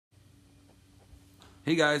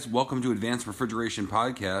Hey guys, welcome to Advanced Refrigeration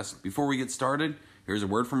Podcast. Before we get started, here's a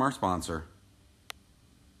word from our sponsor.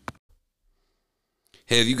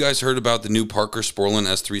 Hey, have you guys heard about the new Parker Sporlan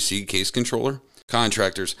S3C case controller?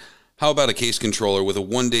 Contractors, how about a case controller with a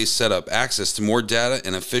one-day setup, access to more data,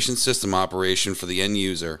 and efficient system operation for the end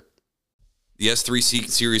user? The S3C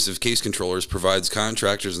series of case controllers provides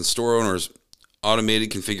contractors and store owners automated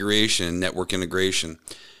configuration and network integration.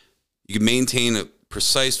 You can maintain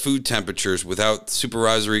precise food temperatures without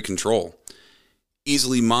supervisory control.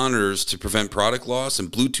 Easily monitors to prevent product loss, and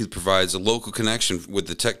Bluetooth provides a local connection with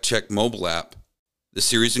the TechCheck mobile app. The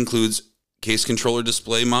series includes case controller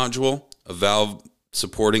display module, a valve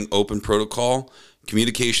supporting open protocol,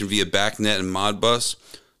 communication via BACnet and Modbus.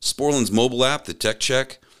 Sporlan's mobile app, the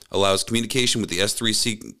TechCheck, allows communication with the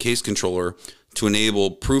S3C case controller to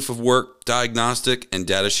enable proof of work, diagnostic, and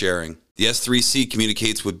data sharing. The S3C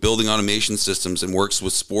communicates with building automation systems and works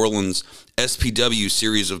with Sporlan's SPW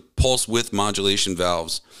series of pulse width modulation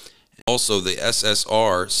valves, also the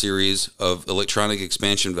SSR series of electronic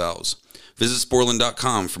expansion valves. Visit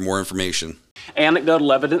Sporlan.com for more information.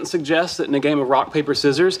 Anecdotal evidence suggests that in a game of rock, paper,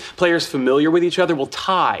 scissors, players familiar with each other will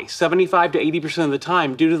tie 75 to 80% of the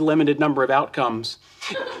time due to the limited number of outcomes.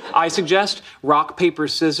 I suggest rock, paper,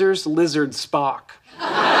 scissors, lizard, Spock.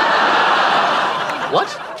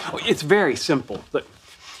 What? It's very simple. Look,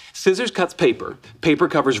 scissors cuts paper, paper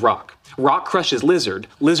covers rock. Rock crushes lizard,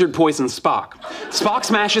 lizard poisons Spock. Spock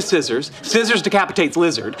smashes scissors, scissors decapitates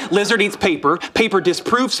lizard, lizard eats paper, paper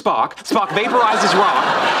disproves Spock, Spock vaporizes rock,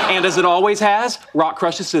 and as it always has, rock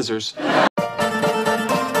crushes scissors.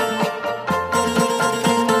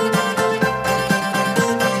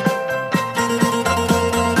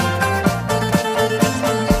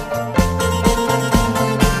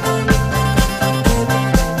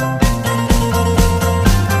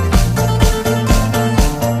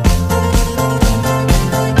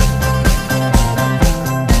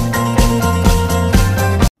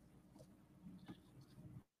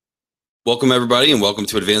 Welcome, everybody, and welcome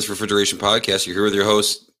to Advanced Refrigeration Podcast. You're here with your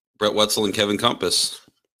hosts, Brett Wetzel and Kevin Compass.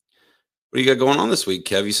 What do you got going on this week,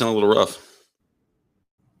 Kev? You sound a little rough.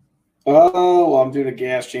 Oh, well, I'm doing a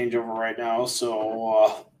gas changeover right now,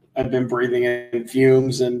 so I've been breathing in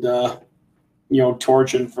fumes and,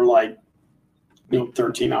 torching for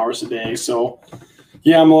 13 hours a day. So,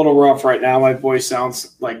 yeah, I'm a little rough right now. My voice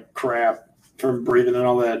sounds like crap from breathing in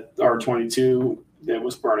all that R22 that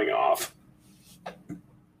was burning off.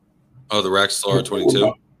 Oh, the Raxel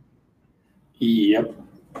R22? Yep.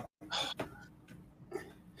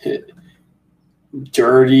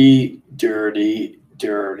 Dirty, dirty,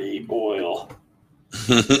 dirty oil.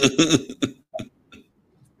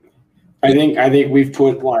 I think we've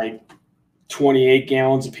put 28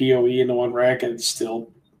 gallons of POE into one rack and it's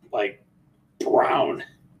still brown.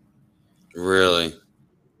 Really?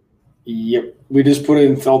 Yep. We just put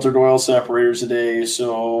in filtered oil separators today,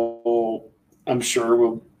 so I'm sure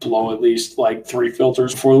we'll blow at least 3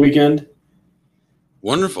 filters before the weekend.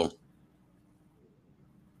 Wonderful.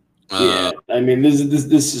 Yeah, I mean this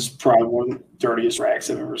is probably one of the dirtiest racks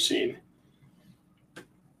I've ever seen.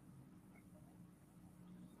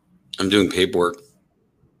 I'm doing paperwork.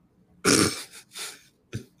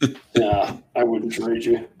 Yeah, I wouldn't trade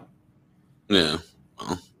you. Yeah,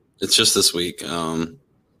 well, it's just this week. We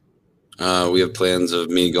have plans of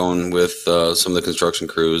me going with some of the construction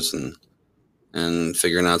crews and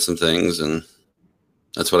figuring out some things, and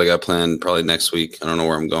that's what I got planned probably next week. I don't know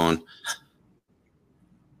where I'm going.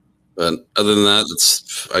 But other than that,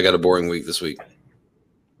 I got a boring week this week.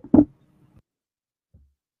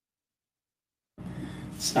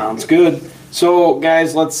 Sounds good. So,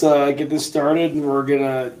 guys, let's get this started, and we're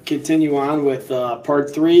gonna continue on with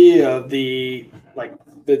part 3 of the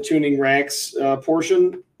tuning racks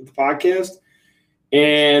portion of the podcast,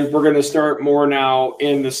 and we're gonna start more now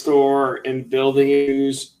in the store and building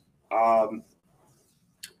issues.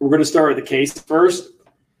 We're gonna start with the case first.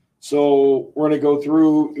 So we're gonna go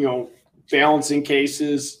through, balancing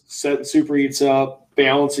cases, setting superheats up,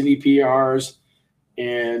 balancing EPRs,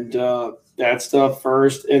 and that stuff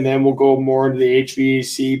first, and then we'll go more into the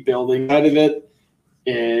HVAC building side of it,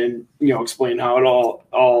 and explain how it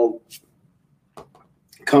all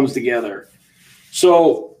comes together.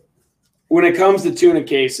 So when it comes to tuning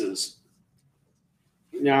cases,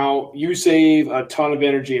 now you save a ton of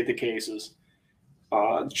energy at the cases.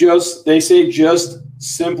 They say just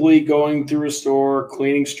simply going through a store,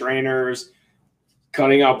 cleaning strainers,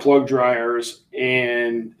 cutting out plug dryers,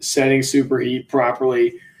 and setting superheat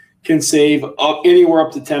properly can save anywhere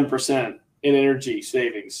up to 10% in energy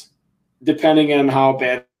savings, depending on how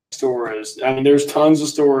bad the store is. I mean, there's tons of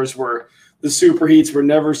stores where the superheats were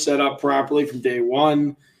never set up properly from day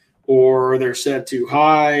one, or they're set too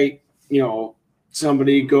high.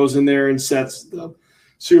 Somebody goes in there and sets the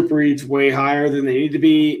superheats way higher than they need to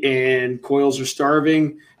be, and coils are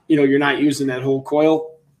starving. You're not using that whole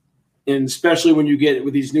coil. And especially when you get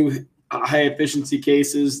with these new high efficiency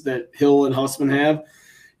cases that Hill and Hussmann have,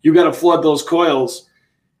 you got to flood those coils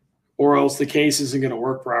or else the case isn't going to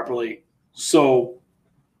work properly. So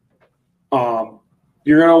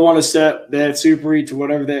you're going to want to set that superheat to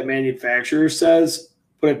whatever that manufacturer says.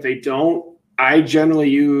 But if they don't, I generally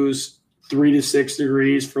use 3 to 6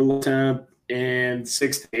 degrees for low temp and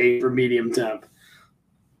 6 to 8 for medium temp.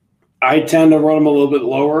 I tend to run them a little bit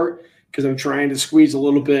lower because I'm trying to squeeze a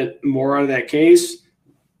little bit more out of that case.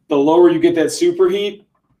 The lower you get that superheat,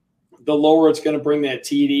 the lower it's going to bring that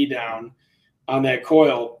TD down on that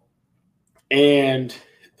coil, and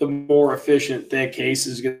the more efficient that case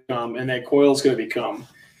is going to become and that coil is going to become.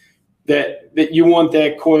 That you want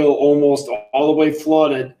that coil almost all the way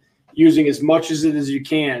flooded, using as much as it as you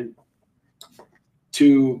can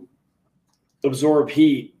to absorb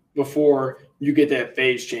heat before you get that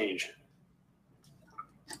phase change.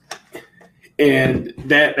 And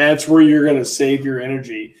that's where you're going to save your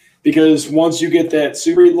energy, because once you get that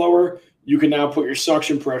superheat lower, you can now put your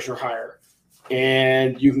suction pressure higher,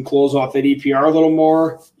 and you can close off that EPR a little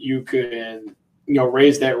more. You can,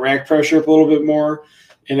 raise that rack pressure up a little bit more,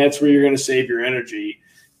 and that's where you're going to save your energy.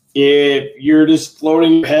 If you're just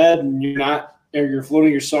floating your head and you're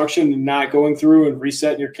floating your suction and not going through and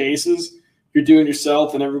resetting your cases, you're doing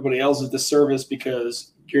yourself and everybody else a disservice,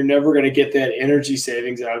 because you're never going to get that energy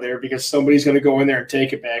savings out of there, because somebody's going to go in there and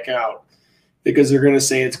take it back out because they're going to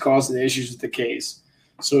say it's causing issues with the case.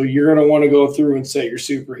 So you're going to want to go through and set your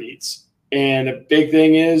superheats. And a big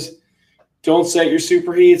thing is, don't set your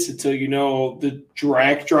superheats until you know the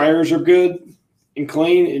rack dryers are good and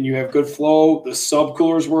clean and you have good flow, the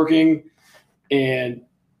subcooler's working, and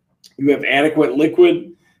you have adequate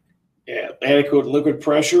liquid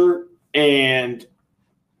pressure, and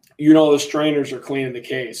the strainers are cleaning the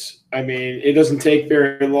case. I mean, it doesn't take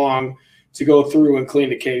very long to go through and clean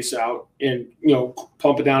the case out and,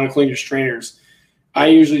 pump it down and clean your strainers. I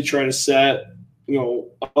usually try to set, a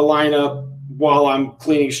lineup while I'm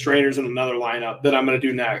cleaning strainers in another lineup that I'm going to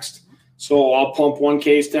do next. So I'll pump one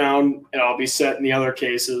case down and I'll be setting the other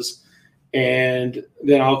cases, and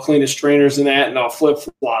then I'll clean the strainers in that, and I'll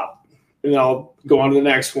flip-flop, and I'll go on to the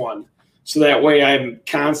next one. So that way I'm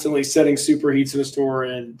constantly setting superheats in the store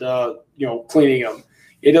and, cleaning them.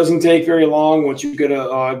 It doesn't take very long once you get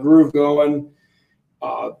a groove going.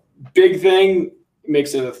 Big thing,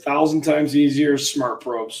 makes it 1,000 times easier, smart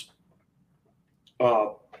probes.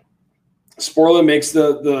 Sporlan makes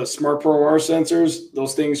the Smart Pro R sensors.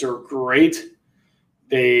 Those things are great.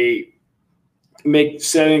 They make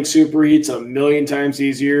setting superheats 1,000,000 times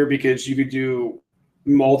easier because you could do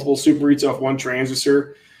multiple superheats off one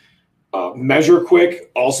transistor. Measure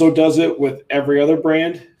Quick also does it with every other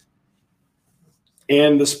brand,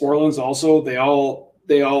 and the Sporlans also. They all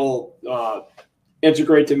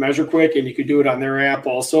integrate to Measure Quick, and you could do it on their app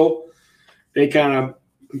also. They kind of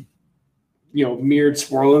mirrored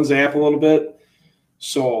Sporlan's app a little bit,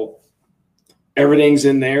 so everything's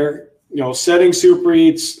in there. Setting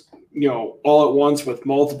superheats all at once with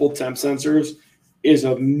multiple temp sensors is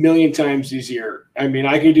 1,000,000 times easier. I mean,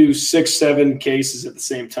 I could do 6, 7 cases at the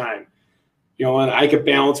same time. And I could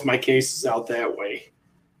balance my cases out that way.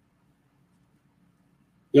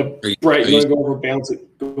 Yep. Right. You want to go over balance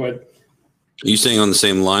it? Go ahead. Are you saying on the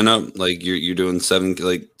same lineup, like you're doing 7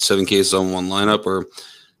 cases on one lineup, or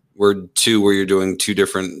where you're doing two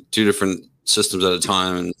different systems at a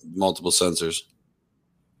time and multiple sensors?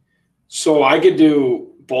 So I could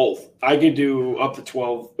do both. I could do up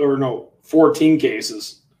to 14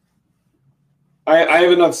 cases. I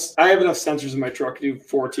have enough sensors in my truck to do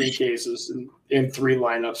 14 cases in 3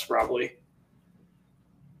 lineups probably.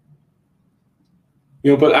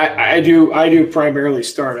 But I do primarily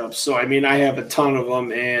startups. So I mean, I have a ton of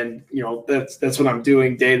them, and that's what I'm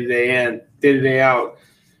doing day to day in, day to day out.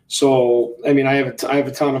 So I mean, I have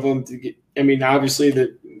a ton of them to get. I mean, obviously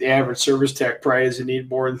the average service tech probably doesn't need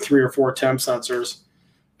more than 3 or 4 temp sensors.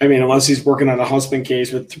 I mean, unless he's working on a Hussmann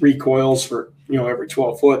case with 3 coils for every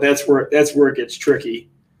 12 foot, that's where it gets tricky.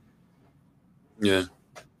 Yeah.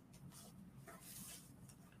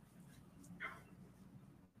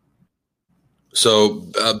 So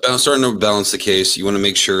starting to balance the case, you want to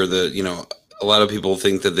make sure that a lot of people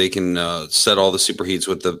think that they can set all the superheats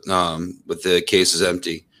with the cases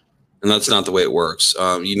empty, and that's not the way it works.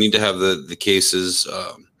 You need to have the cases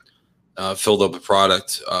filled up with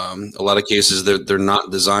product. A lot of cases they're not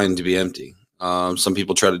designed to be empty. Some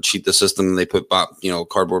people try to cheat the system and they put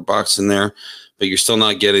cardboard box in there, but you're still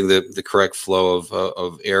not getting the correct flow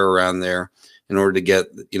of air around there in order to get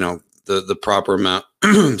the proper amount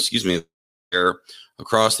excuse me, air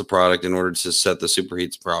across the product in order to set the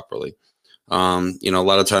superheats properly. A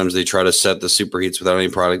lot of times they try to set the superheats without any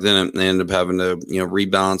product in it, and they end up having to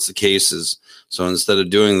rebalance the cases. So instead of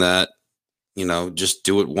doing that, just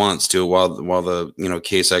do it once, do it while the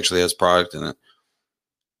case actually has product in it.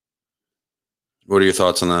 What are your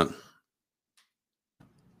thoughts on that?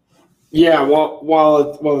 Yeah,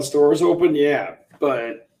 while the store is open, yeah,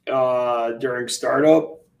 but during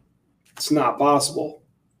startup, it's not possible.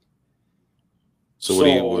 So what do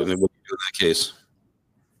you do in that case?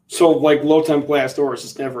 So like low temp glass doors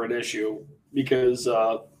is never an issue because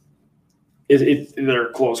they're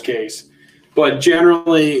a closed case. But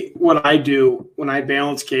generally, what I do when I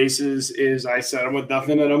balance cases is I set them with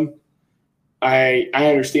nothing in them. I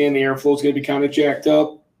understand the airflow is going to be kind of jacked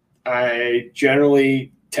up. I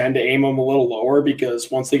generally tend to aim them a little lower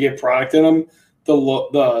because once they get product in them, the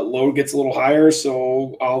load gets a little higher.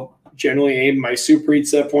 So I'll generally aim my superheat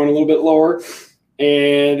set point a little bit lower.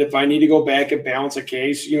 And if I need to go back and balance a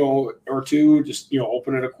case, or two, just,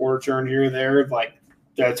 open it a quarter turn here or there, like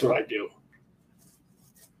that's what I do.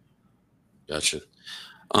 Gotcha.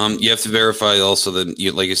 You have to verify also that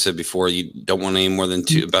like I said before, you don't want any more than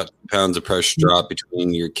about 2 pounds of pressure drop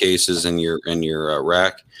between your cases and your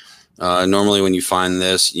rack. Normally when you find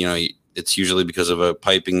this, it's usually because of a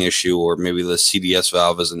piping issue, or maybe the CDS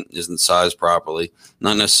valve isn't sized properly.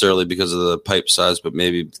 Not necessarily because of the pipe size, but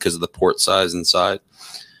maybe because of the port size inside.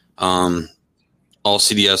 All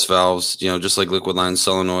CDS valves, just like liquid line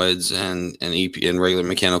solenoids and regular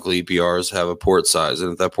mechanical EPRs, have a port size,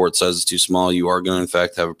 and if that port size is too small, you are going to in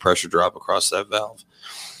fact have a pressure drop across that valve.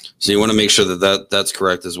 So you want to make sure that's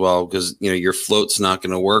correct as well, because your float's not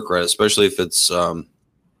going to work right, especially if it's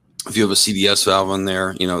if you have a CDS valve on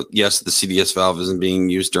there. Yes, the CDS valve isn't being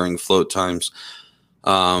used during float times.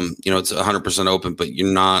 It's 100% open, but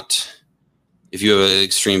you're not. If you have an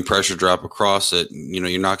extreme pressure drop across it,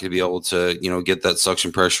 you're not going to be able to, get that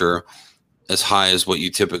suction pressure as high as what you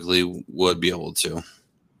typically would be able to.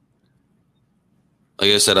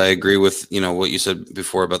 Like I said, I agree with, what you said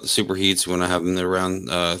before about the superheats. We want to have them around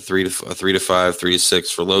 3 to 5, 3 to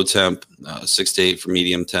 6 for low temp, 6 to 8 for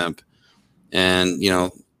medium temp. And,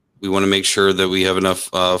 we want to make sure that we have enough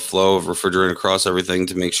flow of refrigerant across everything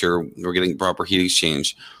to make sure we're getting proper heat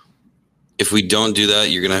exchange. If we don't do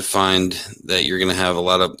that, you're going to find that you're going to have a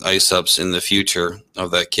lot of ice ups in the future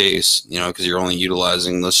of that case, because you're only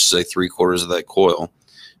utilizing, let's just say, 3/4 of that coil.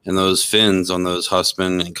 And those fins on those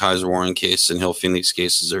Hussmann and Kaiser Warren cases and Hill Phoenix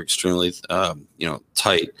cases are extremely,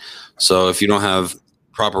 tight. So if you don't have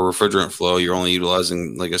proper refrigerant flow, you're only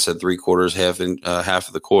utilizing, like I said, 3/4, half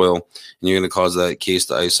of the coil, and you're going to cause that case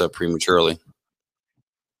to ice up prematurely.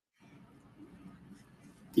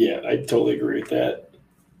 Yeah, I totally agree with that.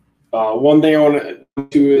 One thing I want to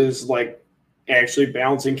do is like actually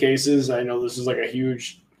balancing cases. I know this is like a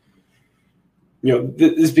huge,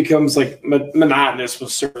 this becomes like monotonous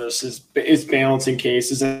with service. Is balancing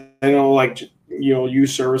cases. I know, like, you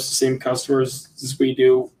service the same customers as we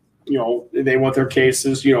do. They want their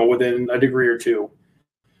cases, within a degree or two.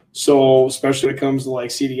 So especially when it comes to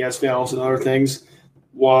like CDS valves and other things,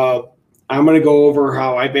 I'm going to go over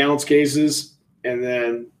how I balance cases, and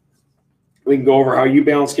then we can go over how you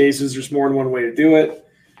balance cases. There's more than one way to do it.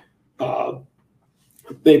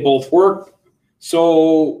 They both work.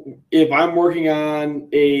 So if I'm working on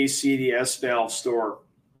a CDS valve store,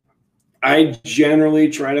 I generally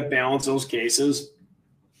try to balance those cases.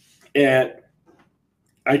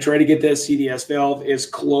 I try to get that CDS valve as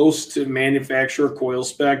close to manufacturer coil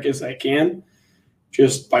spec as I can,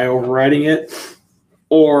 just by overriding it.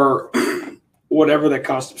 Or whatever the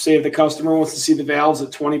customer, say if the customer wants to see the valves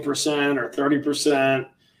at 20% or 30%,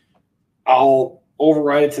 I'll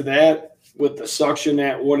override it to that with the suction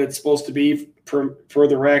at what it's supposed to be per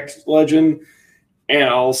the rack legend, and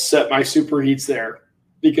I'll set my superheats there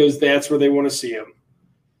because that's where they want to see them.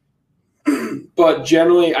 But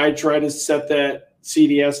generally, I try to set that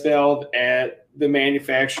CDS valve at the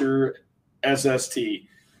manufacturer SST.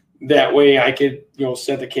 That way I could,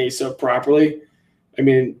 set the case up properly. I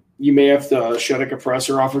mean, you may have to shut a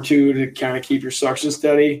compressor off or two to kind of keep your suction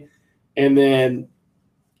steady. And then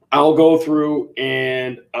I'll go through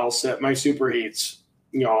and I'll set my superheats.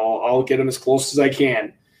 I'll get them as close as I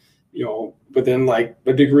can, within like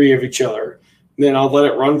a degree of each other. And then I'll let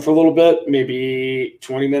it run for a little bit, maybe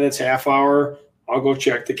 20 minutes, half hour. I'll go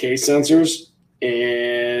check the case sensors.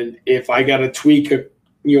 And if I got to tweak a,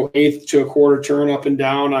 eighth to a quarter turn up and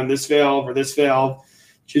down on this valve or this valve,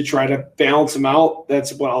 to try to balance them out,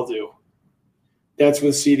 that's what I'll do. That's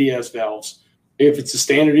with CDS valves. If it's a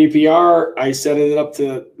standard EPR, I set it up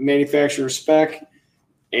to manufacturer spec,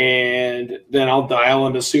 and then I'll dial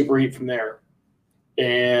into superheat from there.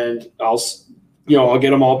 And I'll get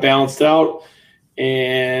them all balanced out,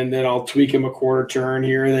 and then I'll tweak them a quarter turn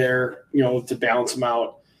here or there, to balance them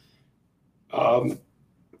out.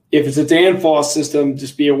 If it's a Danfoss system,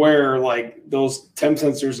 just be aware, like, those temp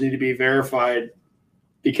sensors need to be verified,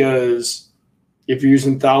 because if you're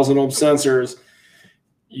using 1,000 ohm sensors,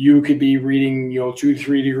 you could be reading,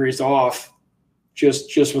 2-3 degrees off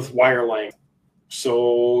just with wire length.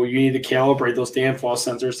 So you need to calibrate those Danfoss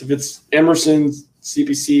sensors. If it's Emerson,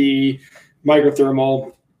 CPC,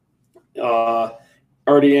 Microthermal,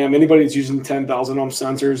 RDM, anybody that's using 10,000 ohm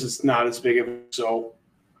sensors, it's not as big of a, so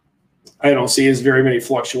I don't see as very many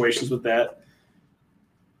fluctuations with that.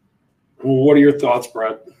 What are your thoughts,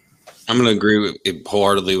 Brett? I'm going to agree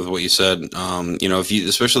wholeheartedly with what you said. If you,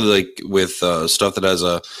 especially like with stuff that has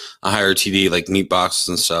a higher TD, like meat boxes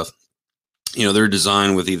and stuff, they're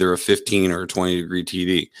designed with either a 15 or a 20 degree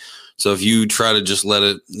TD. So if you try to just let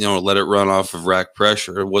it run off of rack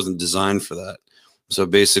pressure, it wasn't designed for that. So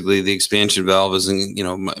basically the expansion valve isn't,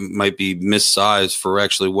 might be missized for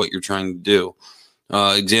actually what you're trying to do.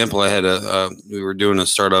 Example, I had we were doing a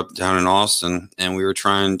startup down in Austin, and we were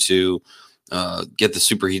trying to get the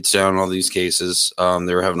superheats down in all these cases.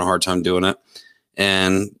 They were having a hard time doing it.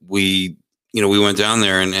 And we went down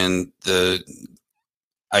there, and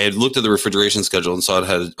I had looked at the refrigeration schedule and saw it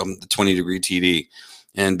had the 20 degree TD.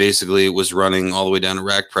 And basically it was running all the way down to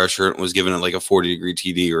rack pressure, and was giving it like a 40 degree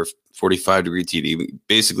TD or 45 degree TD.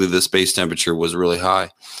 Basically the space temperature was really high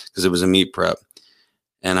because it was a meat prep.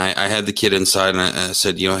 And I had the kid inside, and I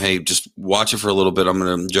said, hey, just watch it for a little bit. I'm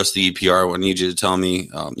going to adjust the EPR. I need you to tell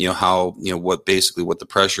me, how, what the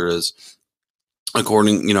pressure is.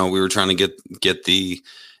 According, we were trying to get the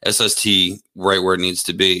SST right where it needs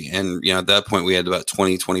to be. And, at that point we had about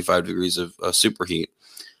 20, 25 degrees of superheat.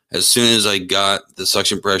 As soon as I got the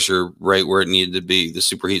suction pressure right where it needed to be, the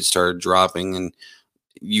superheat started dropping, and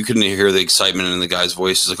you couldn't hear the excitement in the guy's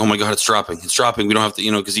voice. He's like, oh my God, it's dropping. It's dropping. We don't have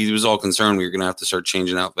to, because he was all concerned we were going to have to start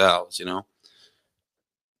changing out valves,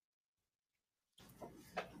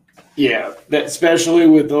 Yeah, that especially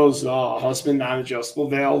with those Husman non-adjustable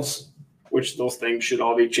valves, which those things should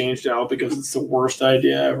all be changed out because it's the worst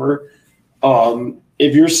idea ever.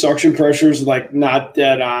 If your suction pressure is like not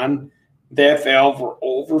dead on, that valve will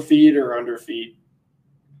overfeed or underfeed,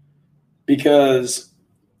 because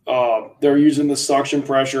they're using the suction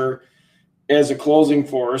pressure as a closing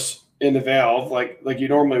force in the valve, like you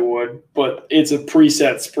normally would, but it's a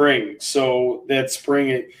preset spring. So that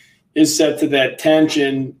spring is set to that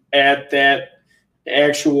tension at that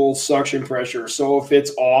actual suction pressure. So if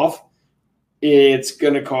it's off, it's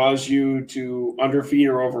going to cause you to underfeed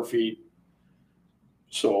or overfeed.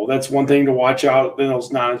 So that's one thing to watch out in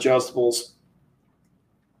those non-adjustables.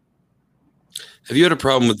 Have you had a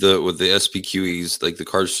problem with the SPQEs, like the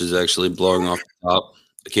cartridges actually blowing off the top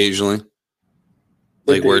occasionally?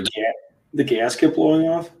 Like where the gasket blowing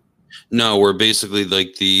off? No, where basically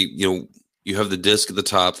like you have the disc at the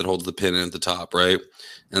top that holds the pin in at the top, right?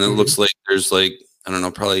 And it looks like there's like, I don't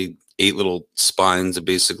know, probably 8 little spines that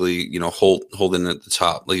basically, holding at the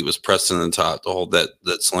top, like it was pressed in the top to hold that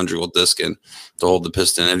cylindrical disc in to hold the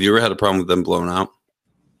piston. Have you ever had a problem with them blowing out?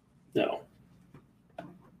 No.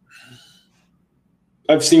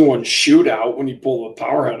 I've seen one shoot out when you pull the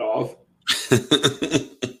power head off.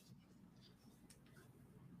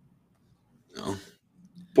 No.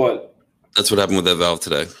 But that's what happened with that valve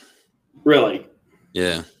today. Really?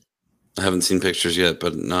 Yeah. I haven't seen pictures yet,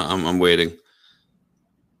 but no, I'm waiting.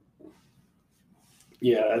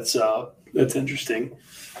 Yeah, that's interesting.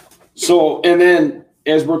 So, and then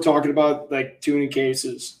as we're talking about like tuning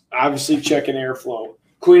cases, obviously checking airflow,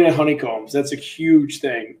 cleaning honeycombs. That's a huge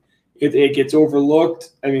thing. It gets overlooked.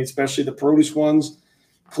 I mean, especially the produce ones.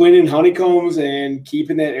 Cleaning honeycombs and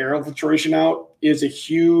keeping that air infiltration out is a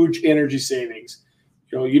huge energy savings.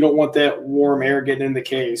 You don't want that warm air getting in the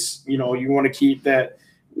case. You want to keep that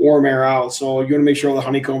warm air out. So you want to make sure all the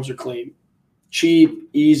honeycombs are clean. Cheap,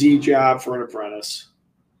 easy job for an apprentice.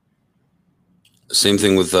 Same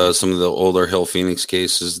thing with some of the older Hill Phoenix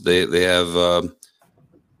cases. They have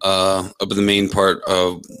up in the main part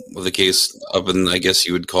of the case, up in, I guess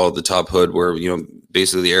you would call it the top hood, where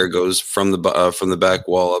basically the air goes from the back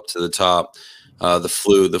wall up to the top. The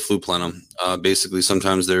flue plenum. Basically,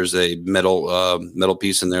 sometimes there's a metal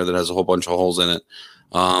piece in there that has a whole bunch of holes in it,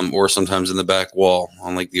 or sometimes in the back wall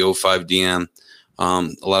on like the 05 DM.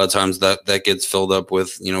 A lot of times that gets filled up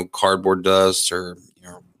with cardboard dust or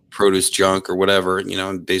produce junk or whatever,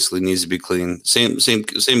 and basically needs to be clean.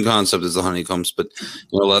 Same concept as the honeycombs, but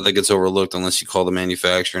a lot of that gets overlooked unless you call the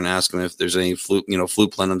manufacturer and ask them if there's any fluke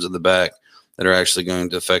plenums in the back that are actually going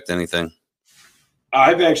to affect anything.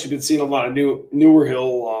 I've actually been seeing a lot of newer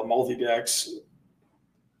hill multi-decks.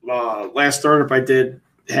 Last startup I did,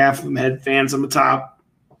 half of them had fans on the top.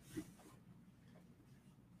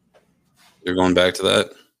 You're going back to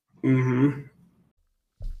that? Mm-hmm.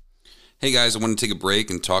 Hey guys, I want to take a break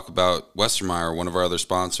and talk about Westermeyer, one of our other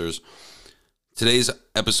sponsors. Today's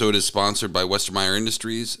episode is sponsored by Westermeyer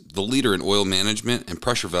Industries, the leader in oil management and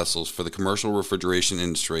pressure vessels for the commercial refrigeration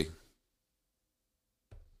industry.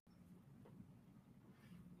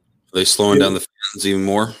 Are they slowing down the fans even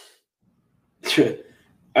more?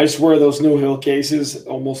 I swear those new hill cases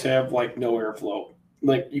almost have like no airflow.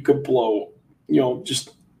 Like you could blow,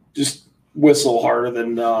 just whistle harder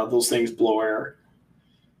than those things blow air.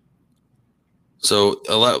 So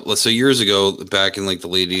years ago, back in like the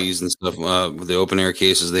late 80s and stuff, with the open air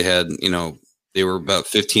cases, they had, they were about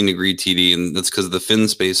 15 degree TD, and that's because the fin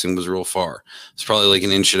spacing was real far. It's probably like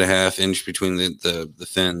 1.5 inches between the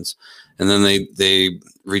fins. And then they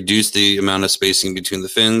reduced the amount of spacing between the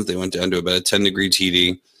fins. They went down to about a 10 degree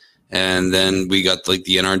TD. And then we got like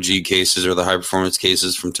the NRG cases or the high performance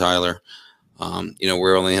cases from Tyler,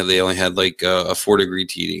 where they only had like a 4 degree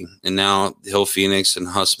TD. And now Hill Phoenix and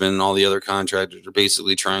Hussman and all the other contractors are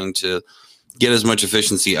basically trying to get as much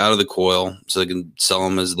efficiency out of the coil so they can sell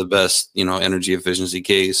them as the best, energy efficiency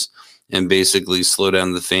case, and basically slow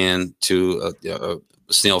down the fan to a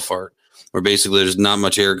snail fart, where basically there's not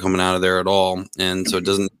much air coming out of there at all. And so it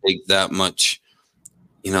doesn't take that much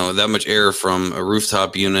air from a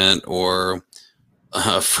rooftop unit or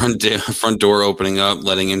a front door opening up,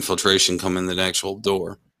 letting infiltration come in the actual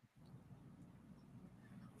door.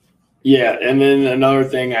 Yeah, and then another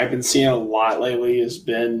thing I've been seeing a lot lately has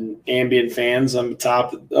been ambient fans on the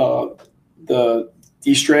top, the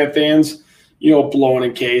D-strap fans, blowing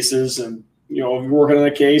in cases. And, if you're working on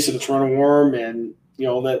a case and it's running warm and,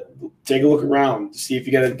 take a look around, see if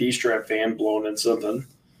you got a D-strap fan blowing in something.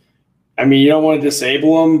 I mean, you don't want to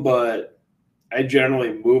disable them, but I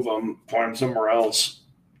generally move them, point them somewhere else.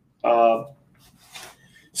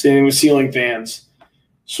 Same thing with ceiling fans.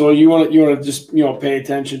 So you want to just pay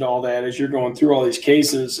attention to all that as you're going through all these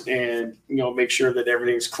cases, and make sure that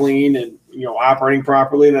everything's clean and operating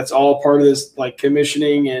properly. That's all part of this, like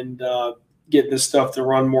commissioning and getting this stuff to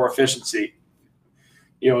run more efficiency.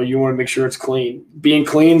 You want to make sure it's clean. Being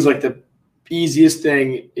clean is like the easiest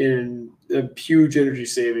thing in a huge energy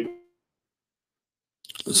saving.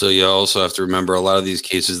 So you also have to remember, a lot of these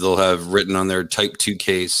cases, they'll have written on their type 2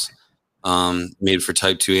 case, made for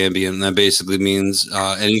type 2 ambient. And that basically means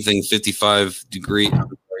anything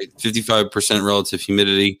 55% relative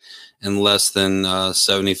humidity and less than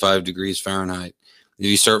 75 degrees Fahrenheit. If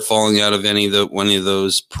you start falling out of one of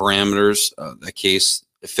those parameters, that case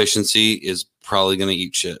efficiency is probably going to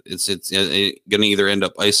eat shit. It's going to either end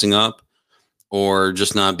up icing up or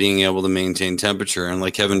just not being able to maintain temperature. And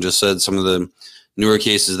like Kevin just said, some of the newer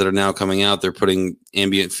cases that are now coming out, they're putting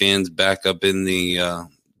ambient fans back up in the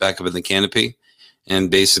canopy,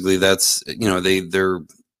 and basically that's they're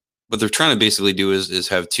what they're trying to basically do is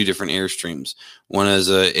have two different air streams. One is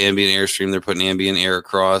a ambient air stream; they're putting ambient air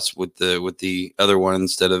across with the other one,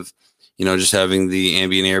 instead of just having the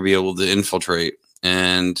ambient air be able to infiltrate.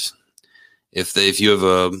 And if you have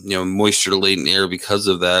a moisture latent air because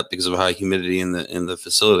of high humidity in the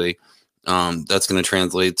facility, that's going to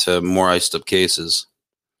translate to more iced up cases.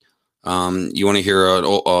 You want to hear an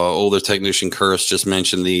older technician, Curse, just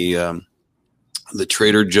mentioned the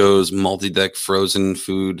Trader Joe's multi-deck frozen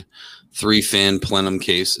food 3-fan plenum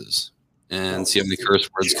cases, and see how many curse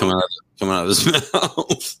words come out of his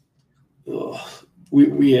mouth.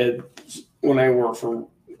 We had, when I worked for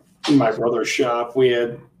my brother's shop, we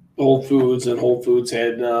had Whole Foods, and Whole Foods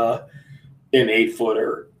had an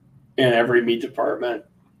 8-footer in every meat department.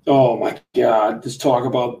 Oh my God! Just talk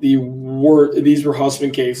about the worst. These were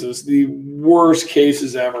Hussman cases, the worst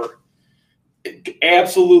cases ever.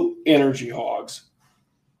 Absolute energy hogs.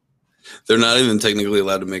 They're not even technically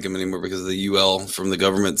allowed to make them anymore because the UL from the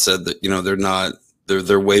government said that they're not.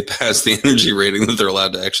 They're way past the energy rating that they're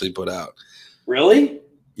allowed to actually put out. Really?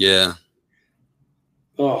 Yeah.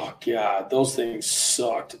 Oh God, those things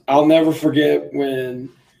sucked. I'll never forget when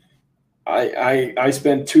I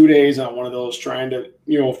spent 2 days on one of those trying to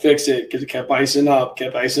fix it because it kept icing up,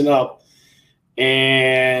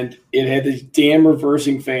 and it had these damn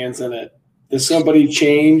reversing fans in it that somebody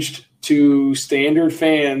changed to standard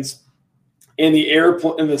fans in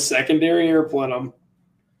the secondary air plenum.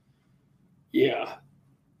 Yeah.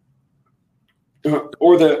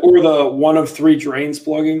 Or the one of three drains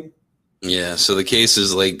plugging. Yeah, so the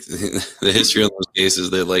cases, like the history of those cases,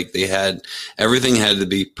 they're like everything had to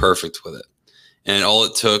be perfect with it, and all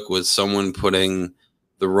it took was someone putting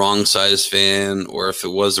the wrong size fan, or if it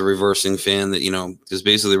was a reversing fan, that because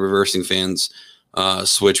basically reversing fans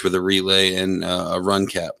switch with a relay and a run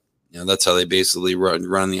cap. That's how they basically run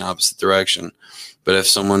in the opposite direction. But if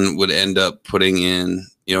someone would end up putting in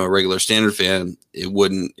a regular standard fan, it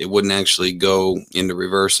wouldn't actually go into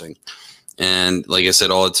reversing. And like I said,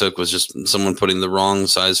 all it took was just someone putting the wrong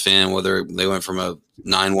size fan, whether they went from a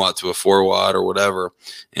 9-watt to a 4-watt or whatever,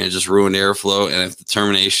 and it just ruined airflow. And if the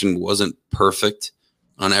termination wasn't perfect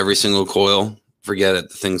on every single coil, forget it.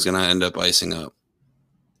 The thing's going to end up icing up.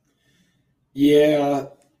 Yeah,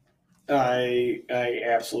 I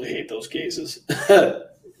absolutely hate those cases.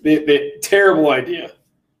 they terrible idea.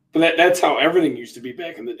 But that's how everything used to be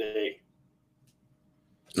back in the day.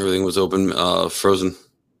 Everything was open, frozen.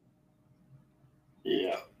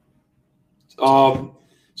 Yeah.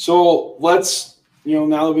 So let's,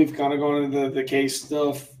 now that we've kind of gone into the case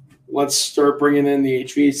stuff, let's start bringing in the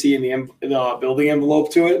HVAC and the building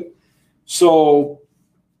envelope to it. So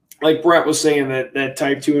like Brett was saying, that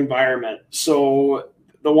type 2 environment. So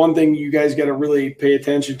the one thing you guys got to really pay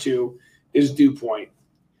attention to is dew point.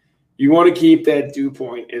 You want to keep that dew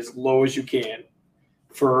point as low as you can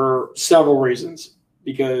for several reasons,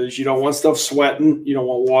 because you don't want stuff sweating. You don't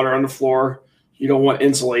want water on the floor. You don't want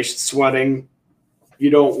insulation sweating. You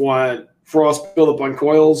don't want frost buildup on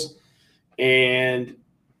coils. And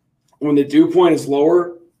when the dew point is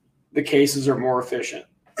lower, the cases are more efficient.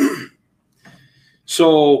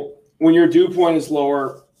 So when your dew point is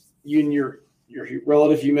lower, your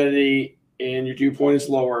relative humidity and your dew point is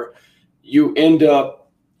lower, you end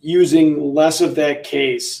up using less of that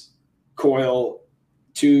case coil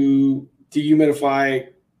to dehumidify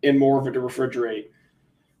and more of it to refrigerate.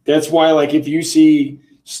 That's why, like, if you see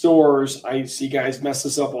stores, I see guys mess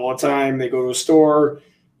this up all the time. They go to a store,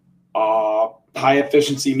 high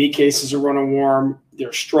efficiency meat cases are running warm.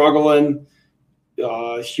 They're struggling.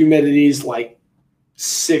 Humidity's like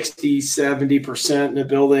 60, 70% in the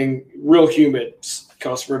building, real humid.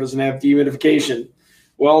 Customer doesn't have dehumidification.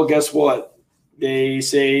 Well, guess what? They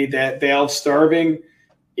say that valve's starving.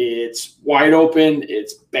 It's wide open.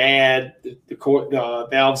 It's bad. The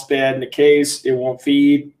valve's bad in the case. It won't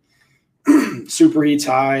feed. Superheat's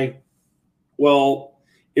high. Well,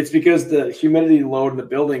 it's because the humidity load in the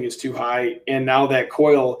building is too high, and now that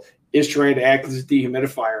coil is trying to act as a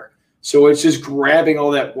dehumidifier. So it's just grabbing all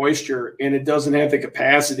that moisture, and it doesn't have the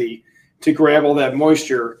capacity to grab all that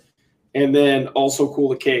moisture and then also cool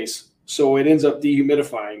the case. So it ends up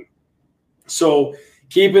dehumidifying. So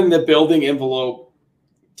keeping the building envelope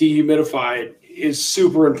dehumidified is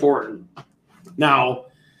super important. Now,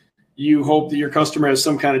 you hope that your customer has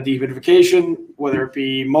some kind of dehumidification, whether it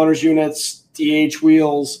be Munters units, DH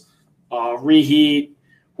wheels, reheat,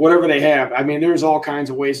 whatever they have. I mean, there's all kinds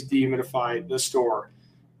of ways to dehumidify the store.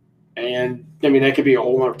 And, I mean, that could be a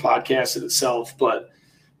whole other podcast in itself. But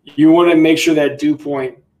you want to make sure that dew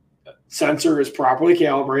point sensor is properly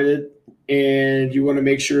calibrated, and you want to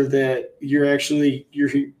make sure that your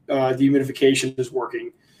dehumidification is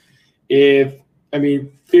working.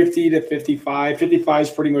 50 to 55. 55 is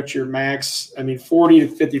pretty much your max. 40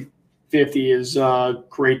 to 50 is a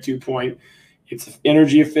great dew point. It's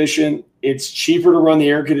energy efficient. It's cheaper to run the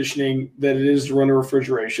air conditioning than it is to run the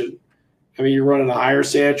refrigeration. You're running a higher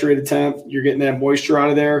saturated temp. You're getting that moisture out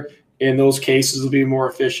of there, and those cases will be more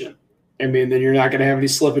efficient. Then you're not going to have any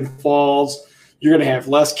slip and falls. You're going to have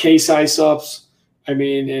less case ice ups. And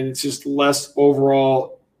it's just less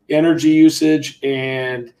overall energy usage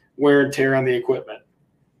and wear and tear on the equipment.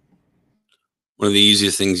 One of the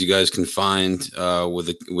easiest things you guys can find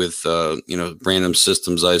with random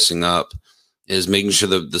systems icing up is making sure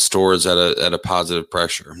that the store is at a positive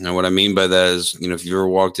pressure. Now, what I mean by that is, if you ever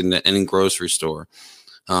walked into any grocery store,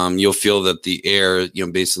 you'll feel that the air,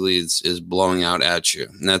 basically is blowing out at you.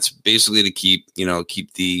 And that's basically to keep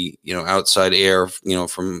the, outside air,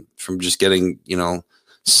 from just getting,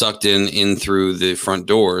 sucked in through the front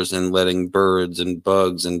doors and letting birds and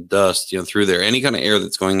bugs and dust, through there. Any kind of air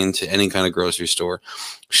that's going into any kind of grocery store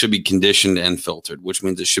should be conditioned and filtered, which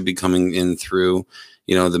means it should be coming in through,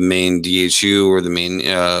 the main DHU or the main,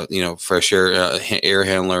 fresh air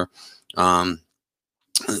handler.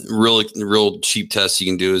 Real cheap test you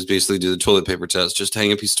can do is basically do the toilet paper test. Just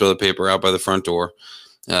hang a piece of toilet paper out by the front door,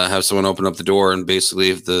 have someone open up the door, and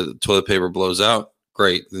basically if the toilet paper blows out,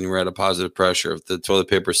 great, then you're at a positive pressure. If the toilet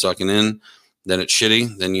paper is sucking in, then it's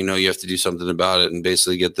shitty, then you have to do something about it and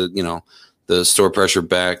basically get the the store pressure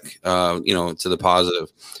back, to the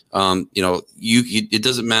positive. It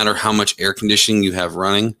doesn't matter how much air conditioning you have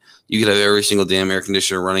running. You could have every single damn air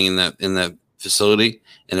conditioner running in that facility,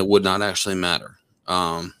 and it would not actually matter.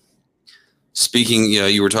 Speaking,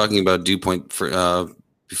 you were talking about dew point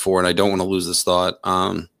before, and I don't want to lose this thought.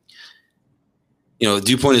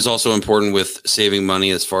 Dew point is also important with saving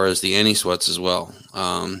money as far as the anti-sweats as well.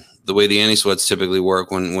 The way the anti-sweats typically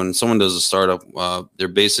work, when someone does a startup, they're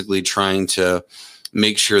basically trying to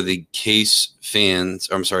make sure the case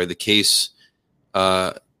heaters in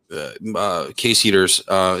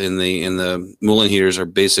the Moulin heaters are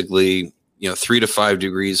basically 3 to 5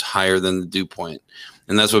 degrees higher than the dew point,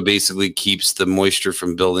 and that's what basically keeps the moisture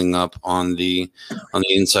from building up on the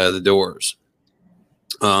inside of the doors.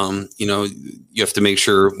 You have to make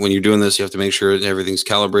sure when you're doing this, you have to make sure everything's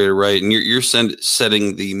calibrated right, and you're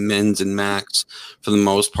setting the mins and max for the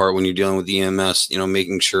most part when you're dealing with EMS.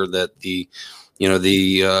 Making sure that you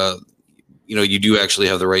do actually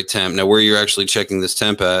have the right temp. Now, where you're actually checking this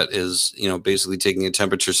temp at is basically taking a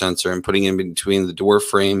temperature sensor and putting it in between the door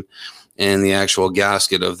frame and the actual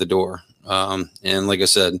gasket of the door. And like I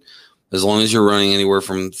said, as long as you're running anywhere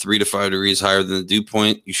from 3 to 5 degrees higher than the dew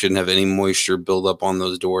point, you shouldn't have any moisture build up on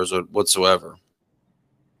those doors whatsoever.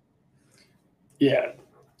 Yeah.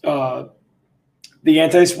 The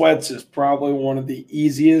anti-sweats is probably one of the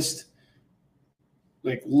easiest,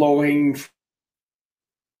 low-hanging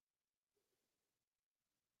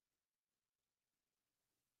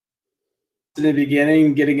in the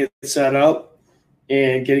beginning, getting it set up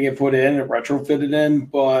and getting it put in and retrofitted in.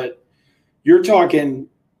 But you're talking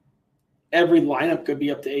every lineup could be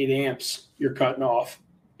up to 8 amps you're cutting off.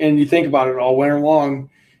 And you think about it all winter long.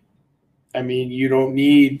 I mean, you don't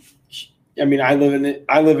need – I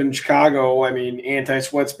live in Chicago. I mean,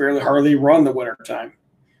 anti-sweats hardly run the wintertime.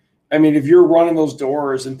 I mean, if you're running those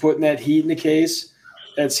doors and putting that heat in the case,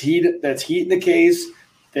 that's heat in the case,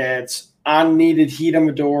 that's unneeded heat on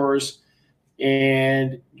the doors,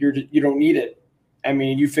 and you don't need it. I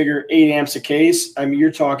mean, you figure 8 amps a case. I mean,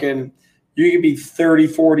 you're talking you could be 30,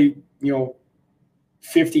 40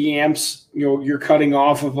 50 amps, you're cutting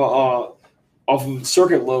off of a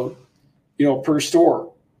circuit load, per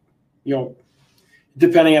store,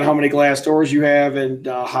 depending on how many glass doors you have and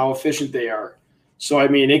how efficient they are. So, I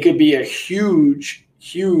mean, it could be a huge,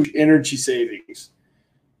 huge energy savings,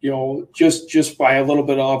 just by a little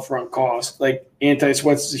bit of upfront cost. Like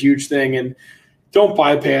anti-sweats is a huge thing, and don't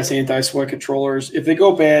bypass anti-sweat controllers. If they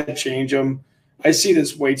go bad, change them. I see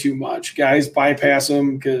this way too much. Guys bypass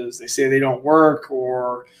them because they say they don't work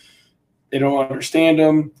or they don't understand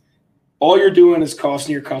them. All you're doing is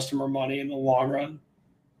costing your customer money in the long run.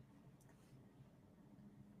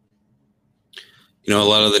 A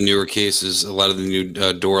lot of the newer cases, a lot of the new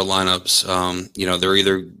door lineups, they're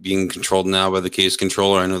either being controlled now by the case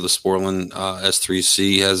controller. I know the Sporlan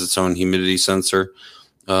S3C has its own humidity sensor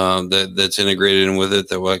that's integrated in with it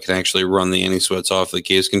that can actually run the anti-sweats off the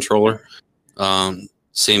case controller.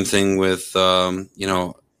 Same thing with,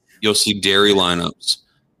 you'll see dairy lineups,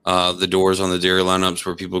 the doors on the dairy lineups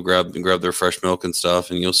where people grab their fresh milk and stuff.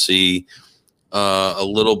 And you'll see, a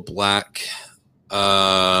little black,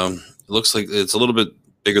 it looks like it's a little bit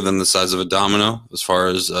bigger than the size of a domino as far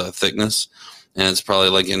as, thickness. And it's probably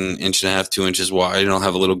like an 1.5 inches, 2 inches wide. And it'll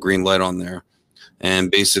have a little green light on there.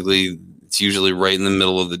 And basically it's usually right in the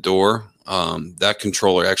middle of the door. That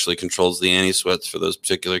controller actually controls the anti-sweats for those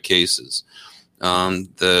particular cases.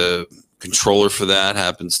 The controller for that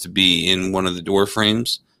happens to be in one of the door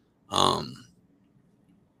frames. In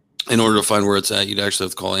order to find where it's at, you'd actually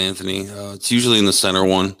have to call Anthony. It's usually in the center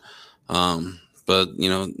one. But,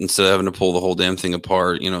 instead of having to pull the whole damn thing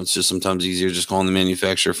apart, it's just sometimes easier just calling the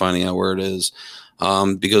manufacturer, finding out where it is.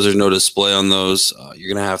 Because there's no display on those,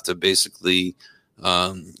 you're going to have to basically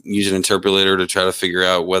use an interpolator to try to figure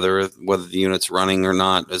out whether the unit's running or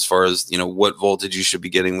not, as far as what voltage you should be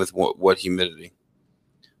getting with what humidity.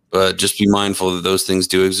 But just be mindful that those things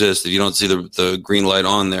do exist. If you don't see the green light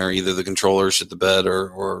on there, either the controller shit the bed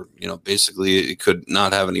or basically it could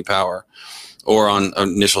not have any power. Or on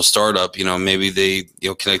initial startup, maybe they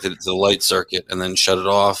connected it to the light circuit and then shut it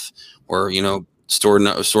off. Or store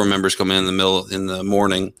members come in the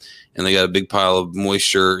morning and they got a big pile of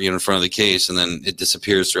moisture in front of the case, and then it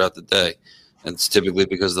disappears throughout the day. And it's typically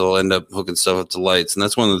because they'll end up hooking stuff up to lights. And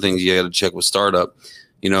that's one of the things you got to check with startup.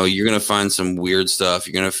 You're going to find some weird stuff.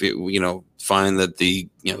 You're going to find that the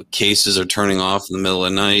cases are turning off in the middle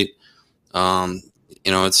of the night.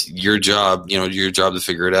 It's your job, to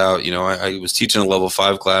figure it out. I was teaching a level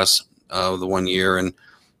 5 class the one year, and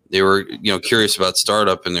they were, curious about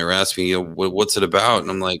startup, and they were asking, what's it about? And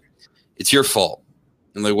I'm like, it's your fault.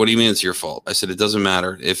 And like, what do you mean it's your fault? I said, it doesn't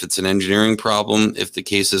matter if it's an engineering problem, if the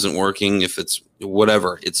case isn't working, if it's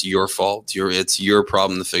whatever, it's your fault. It's your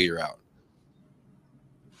problem to figure out.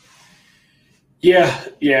 Yeah,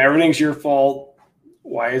 everything's your fault.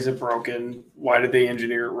 Why is it broken? Why did they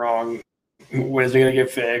engineer it wrong? When is it going to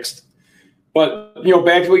get fixed? But,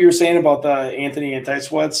 back to what you were saying about the Anthony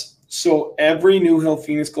anti-sweats. So every New Hill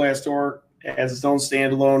Phoenix glass door has its own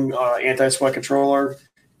standalone anti-sweat controller.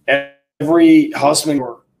 Every Hussmann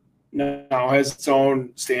door now has its own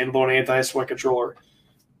standalone anti-sweat controller.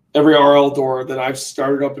 Every RL door that I've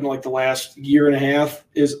started up in like the last year and a half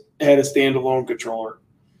had a standalone controller.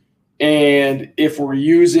 And if we're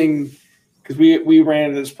using, because we ran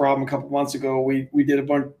into this problem a couple months ago, we did a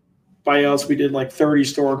bunch by us. We did like 30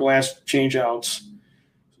 store glass changeouts.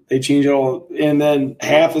 They changed it all, and then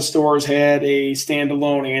half the stores had a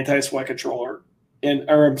standalone anti-sweat controller,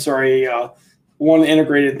 one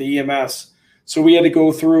integrated in the EMS. So we had to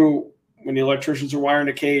go through, when the electricians are wiring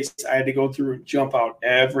the case, I had to go through and jump out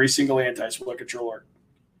every single anti-sweat controller.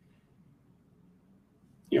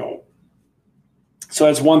 So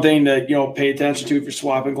that's one thing to, pay attention to if you're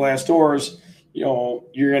swapping glass doors. You're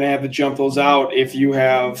going to have to jump those out if you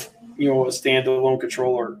have, a standalone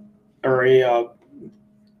controller or a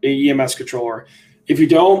EMS controller. If you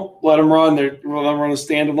don't, let them run. Let them run a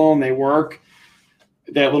standalone. They work.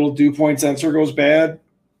 That little dew point sensor goes bad.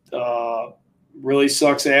 Really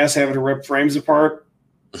sucks ass having to rip frames apart,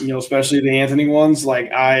 especially the Anthony ones.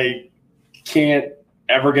 Like, I can't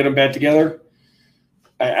ever get them back together.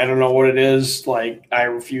 I don't know what it is. Like, I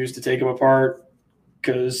refuse to take them apart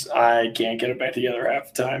because I can't get them back together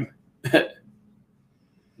half the time.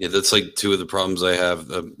 Yeah, that's like two of the problems I have: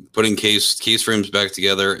 putting case frames back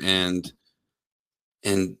together and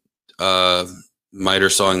miter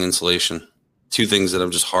sawing insulation. Two things that I'm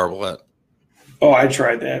just horrible at. Oh, I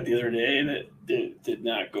tried that the other day, and it did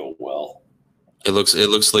not go well. It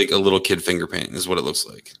looks like a little kid finger paint is what it looks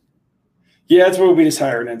like. Yeah, that's why we just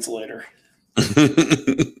hire an insulator.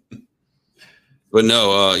 But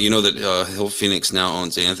no, you know that Hill Phoenix now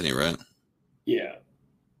owns Anthony, right? Yeah.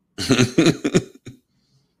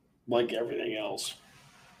 Like everything else.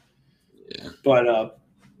 Yeah. But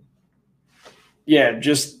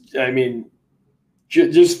just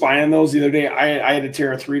finding those the other day. I had to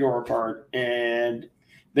tear a 3-door apart, and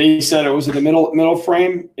they said it was in the middle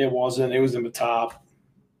frame. It wasn't. It was in the top.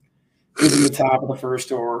 It was in the top of the first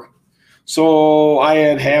door. So I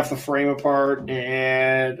had half the frame apart,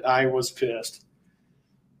 and I was pissed.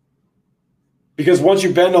 Because once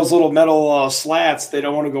you bend those little metal slats, they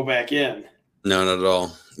don't want to go back in. No, not at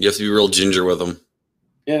all. You have to be real ginger with them.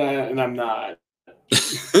 And I'm not.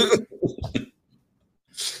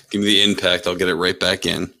 Give me the impact. I'll get it right back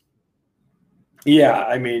in. Yeah,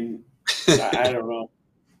 I mean, I don't know.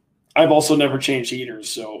 I've also never changed heaters,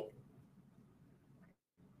 so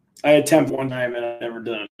I had temp one time and I've never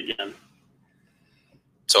done it again.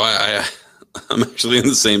 So I'm actually in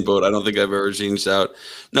the same boat. I don't think I've ever changed out.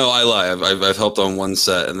 No, I lie. I've helped on one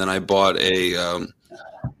set, and then I bought a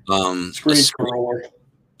screen roller.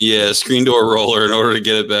 Yeah, a screen door roller in order to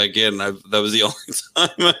get it back in. That was the only time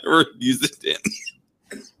I ever used it in.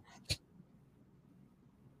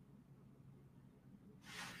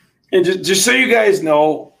 And just so you guys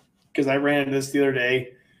know, because I ran into this the other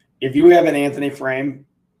day, if you have an Anthony frame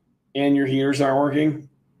and your heaters aren't working,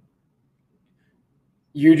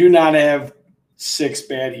 you do not have 6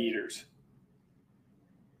 bad heaters.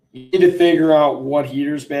 You need to figure out what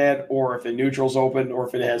heater's bad, or if the neutral's open, or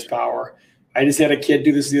if it has power. I just had a kid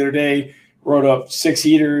do this the other day, wrote up 6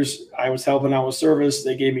 heaters. I was helping out with service.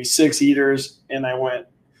 They gave me 6 heaters, and I went,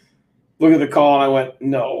 look at the call, and I went,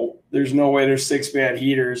 no, there's no way there's 6 bad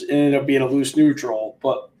heaters. It ended up being a loose neutral,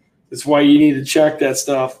 but that's why you need to check that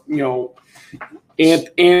stuff. And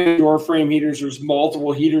door frame heaters, there's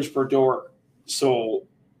multiple heaters per door. So,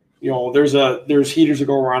 there's heaters that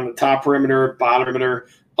go around the top perimeter, bottom perimeter,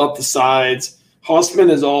 up the sides. Hussmann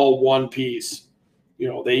is all one piece.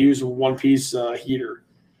 They use a one-piece heater.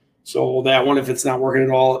 So that one, if it's not working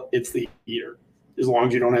at all, it's the heater, as long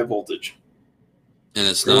as you don't have voltage. And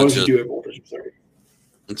it's not just, you do have voltage. I'm sorry.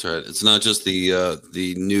 That's right. It's not just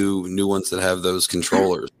the new ones that have those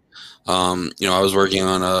controllers. I was working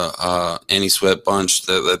on a anti-sweat bunch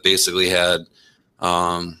that basically had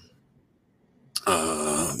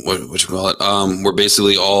what you call it? Where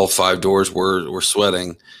basically all 5 doors were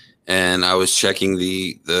sweating, and I was checking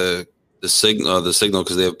the signal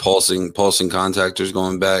because they have pulsing contactors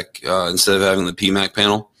going back instead of having the PMAC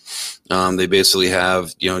panel. They basically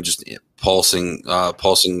have just pulsing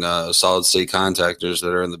solid state contactors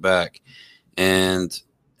that are in the back, and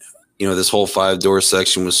this whole 5-door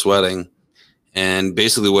section was sweating, And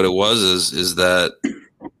basically what it was is that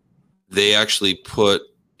they actually put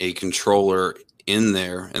a controller in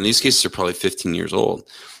there, and these cases are probably 15 years old.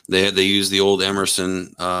 They use the old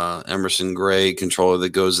Emerson Gray controller that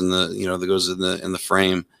goes in the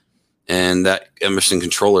frame, and that Emerson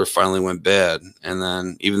controller finally went bad. And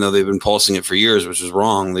then even though they've been pulsing it for years, which was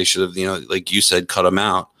wrong, they should have, like you said, cut them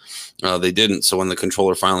out. They didn't. So when the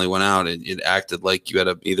controller finally went out, it acted like you had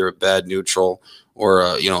either a bad neutral or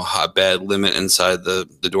a bad limit inside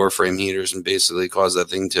the door frame heaters, and basically caused that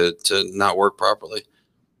thing to not work properly.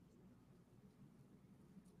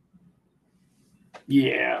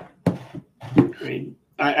 Yeah. I mean,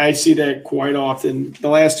 I see that quite often. The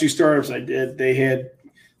last 2 startups I did, they had,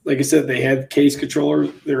 like I said, they had case controllers.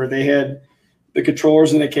 They had the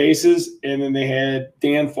controllers in the cases, and then they had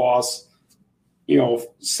Danfoss,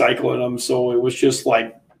 cycling them. So it was just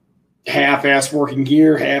like half-ass working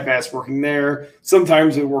here, half-ass working there.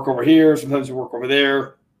 Sometimes it would work over here, sometimes it would work over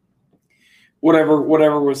there.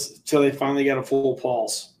 Whatever was, till they finally got a full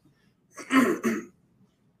pulse.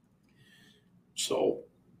 So,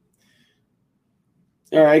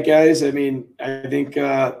 all right, guys. I mean, I think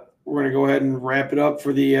we're going to go ahead and wrap it up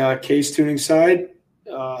for the case tuning side.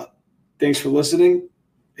 Thanks for listening.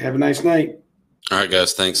 Have a nice night. All right,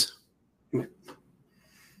 guys. Thanks.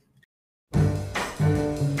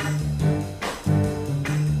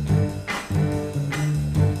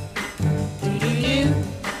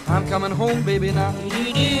 I'm coming home, baby, now.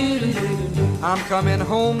 I'm coming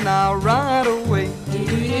home now right away.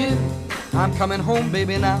 I'm coming home,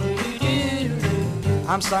 baby, now.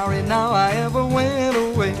 I'm sorry now I ever went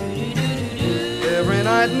away. Every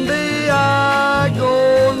night and day I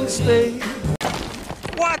go and stay.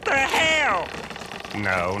 What the hell?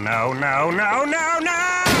 No, no, no, no, no,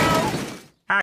 no!